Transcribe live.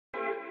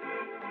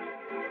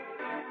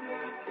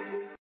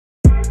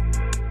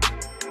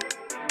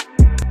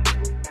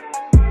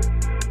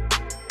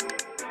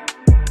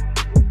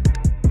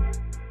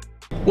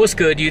What's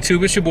good,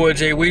 YouTube? It's your boy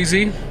Jay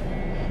Weezy.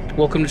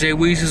 Welcome to Jay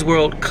Weezy's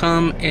World.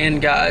 Come in,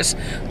 guys.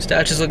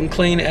 Stash is looking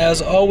clean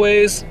as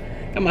always.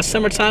 Got my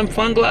summertime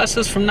fun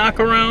glasses from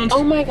Knockaround.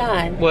 Oh my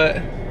god. What?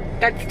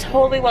 That's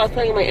totally what I was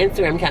putting in my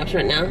Instagram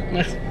caption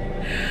right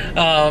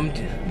now.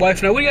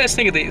 Wife, now what do you guys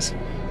think of these?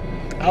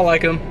 I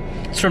like them.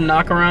 It's from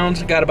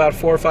Knockaround. Got about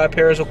 4 or 5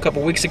 pairs a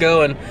couple weeks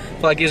ago, and I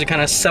feel like these are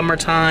kind of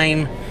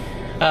summertime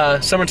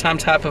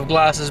type of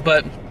glasses.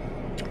 But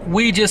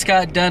we just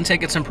got done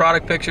taking some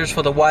product pictures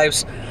for the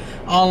wife's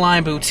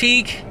online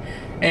boutique,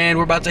 and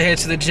we're about to head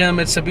to the gym.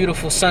 It's a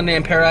beautiful Sunday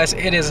in paradise.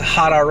 It is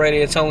hot already.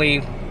 It's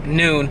only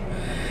noon,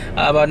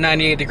 about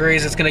 98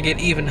 degrees. It's gonna get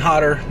even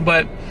hotter,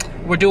 but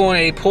we're doing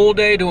a pull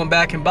day, doing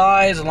back and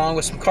buys along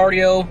with some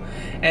cardio,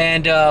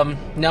 and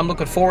now I'm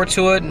looking forward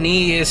to it.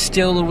 Knee is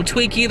still a little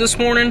tweaky this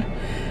morning,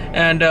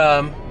 and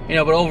you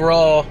know, but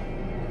overall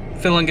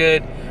feeling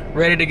good,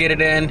 ready to get it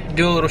in,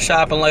 do a little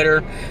shopping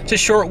later. It's a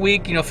short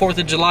week, you know, 4th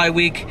of July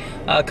week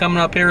coming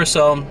up here,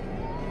 so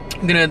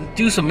I'm gonna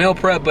do some meal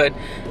prep, but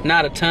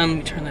not a ton. Let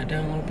me turn that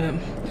down a little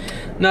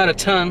bit. Not a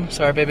ton.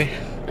 Sorry, baby.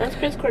 That's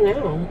Chris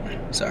Cornell.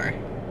 Sorry.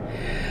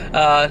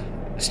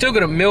 Still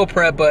gonna meal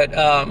prep, but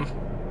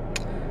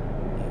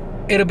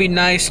it'll be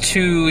nice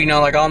to, you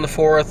know, like on the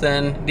 4th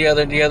and the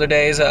other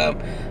days,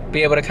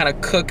 be able to kind of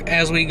cook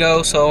as we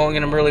go. So I'm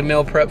gonna really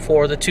meal prep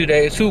for the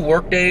 2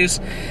 work days,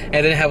 and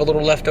then have a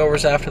little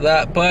leftovers after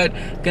that. But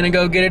gonna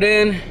go get it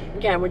in.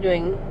 Yeah,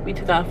 we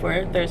took off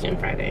for Thursday and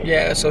Friday.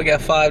 Yeah, so we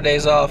got 5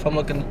 days off. I'm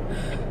looking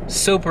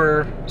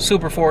super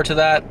forward to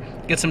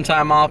that. Get some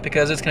time off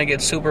because it's gonna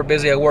get super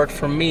busy at work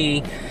for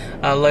me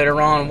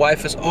later on.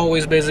 Wife is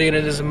always busy, and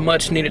it is a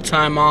much needed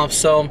time off.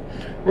 So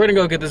we're gonna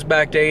go get this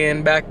back day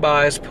in, back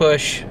buys,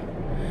 push,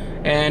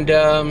 and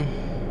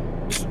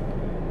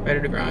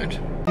ready to grind.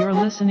 You're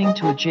listening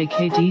to a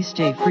JKD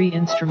Stay free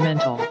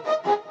instrumental.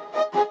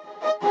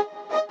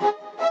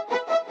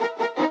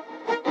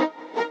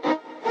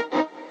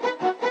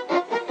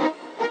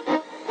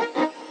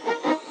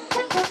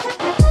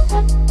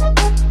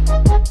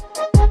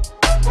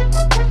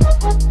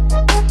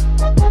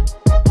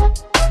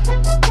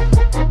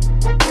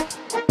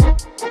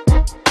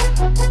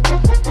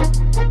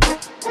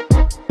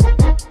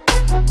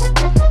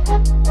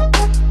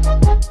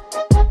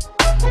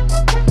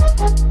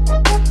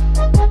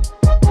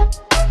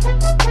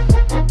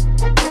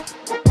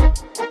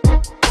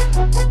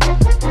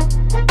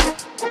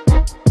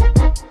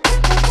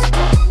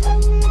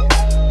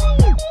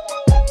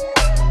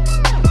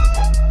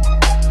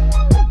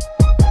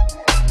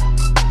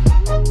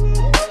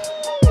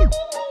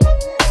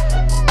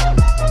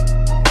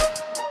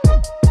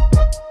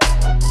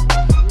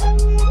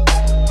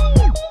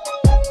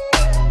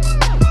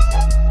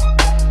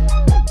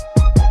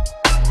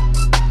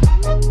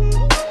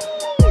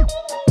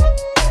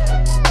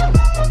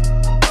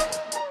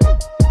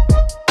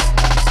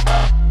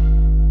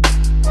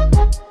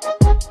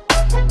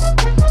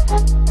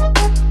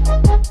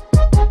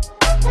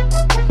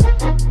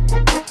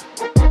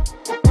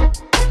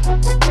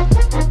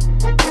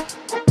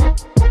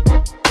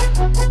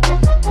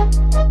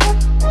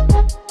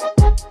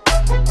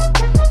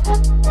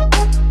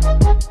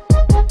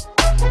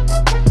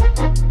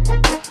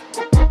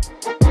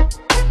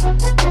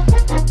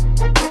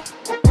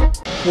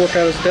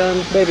 Workout is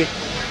done, baby.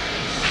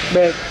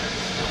 Babe.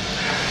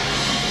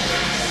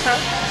 Huh?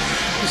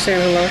 You saying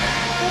hello?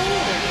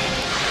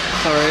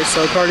 Alright,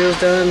 so cardio's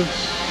done.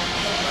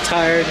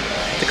 Tired.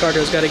 The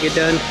cardio's got to get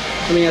done.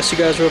 Let me ask you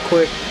guys real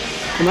quick.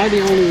 Am I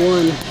the only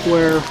one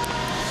where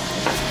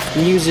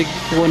music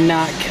will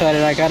not cut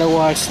it? I gotta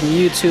watch some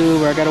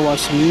YouTube, or I gotta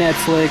watch some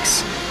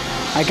Netflix.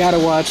 I gotta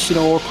watch, you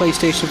know, or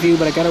PlayStation View,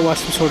 but I gotta watch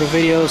some sort of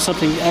video,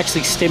 something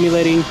actually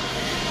stimulating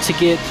to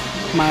get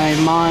my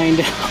mind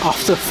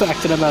off the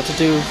fact that I'm about to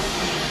do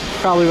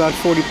probably about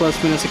 40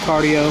 plus minutes of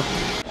cardio.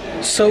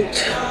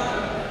 Soaked.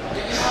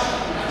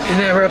 And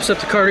that wraps up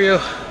the cardio.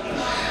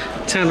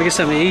 Time to get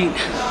something to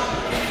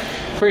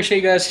eat.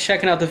 Appreciate you guys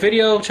checking out the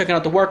video, checking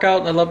out the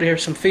workout. I'd love to hear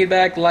some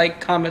feedback.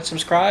 Like, comment,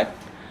 subscribe.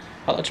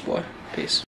 I'll let you boy. Peace.